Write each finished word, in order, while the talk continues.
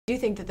do you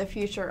think that the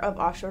future of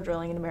offshore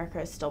drilling in America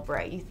is still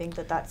bright? You think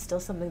that that's still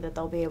something that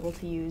they'll be able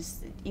to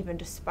use, even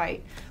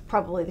despite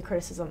probably the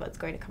criticism that's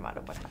going to come out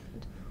of what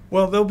happened?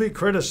 Well, there'll be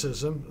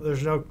criticism.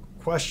 There's no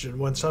question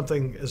when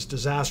something as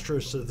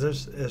disastrous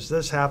as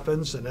this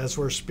happens, and as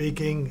we're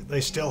speaking, they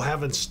still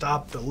haven't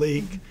stopped the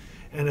leak,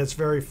 and it's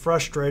very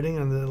frustrating,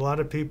 and a lot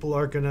of people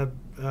are going to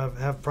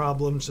have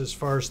problems as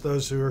far as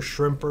those who are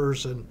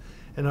shrimpers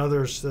and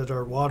others that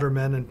are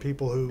watermen and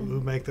people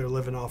who make their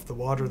living off the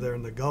water there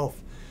in the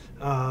Gulf.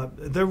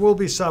 There will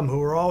be some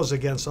who are always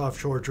against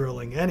offshore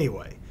drilling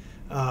anyway,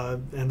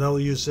 and they'll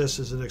use this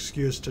as an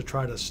excuse to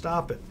try to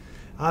stop it.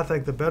 I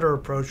think the better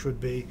approach would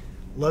be,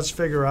 let's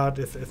figure out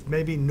if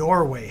maybe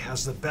Norway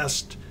has the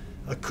best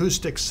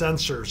acoustic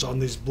sensors on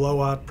these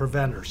blowout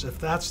preventers. If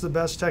that's the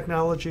best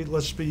technology,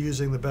 let's be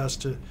using the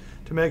best to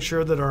make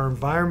sure that our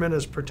environment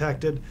is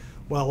protected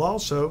while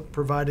also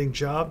providing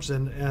jobs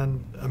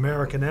and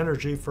American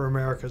energy for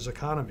America's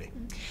economy.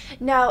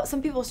 Now,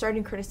 some people are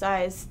starting to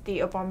criticize the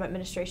Obama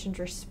administration's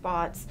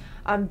response.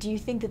 Do you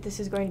think that this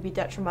is going to be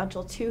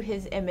detrimental to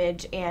his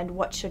image, and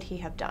what should he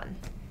have done?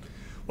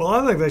 Well,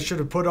 I think they should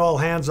have put all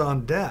hands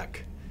on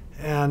deck.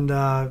 And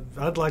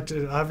I'd like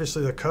to,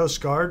 obviously the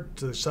Coast Guard,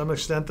 to some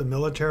extent the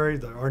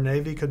military, our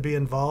Navy could be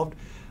involved.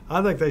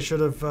 I think they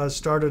should have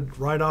started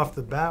right off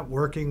the bat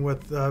working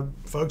with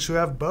folks who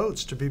have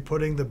boats to be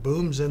putting the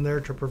booms in there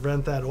to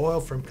prevent that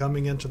oil from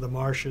coming into the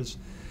marshes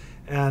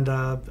and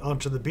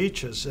onto the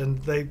beaches. And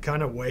they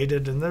kind of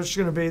waited, and there's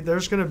going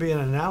to be an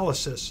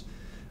analysis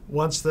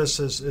once this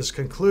is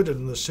concluded,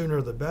 and the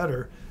sooner the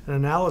better, an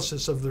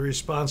analysis of the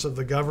response of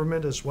the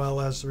government as well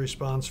as the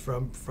response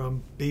from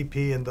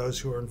BP and those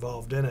who are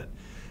involved in it.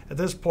 At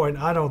this point,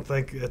 I don't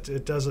think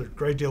it does a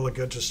great deal of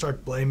good to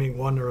start blaming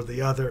one or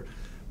the other.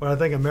 What I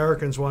think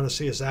Americans want to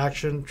see is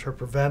action to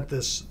prevent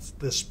this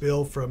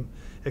spill from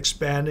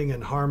expanding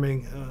and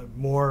harming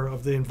more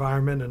of the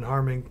environment and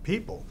harming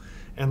people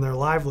and their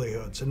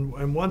livelihoods.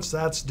 And once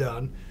that's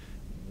done,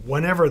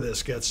 whenever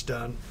this gets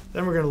done,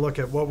 then we're going to look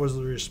at what was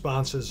the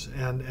responses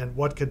and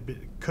what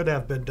could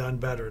have been done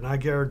better. And I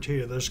guarantee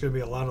you there's going to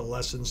be a lot of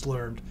lessons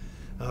learned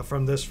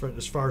from this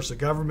as far as the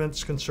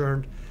government's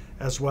concerned,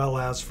 as well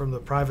as from the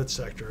private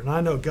sector. And I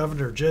know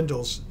Governor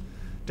Jindal's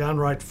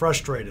downright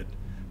frustrated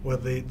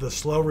with the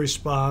slow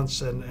response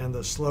and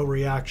the slow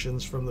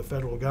reactions from the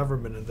federal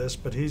government in this,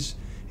 but he's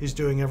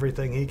doing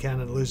everything he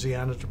can in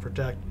Louisiana to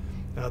protect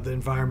the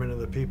environment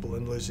and the people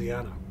in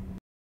Louisiana.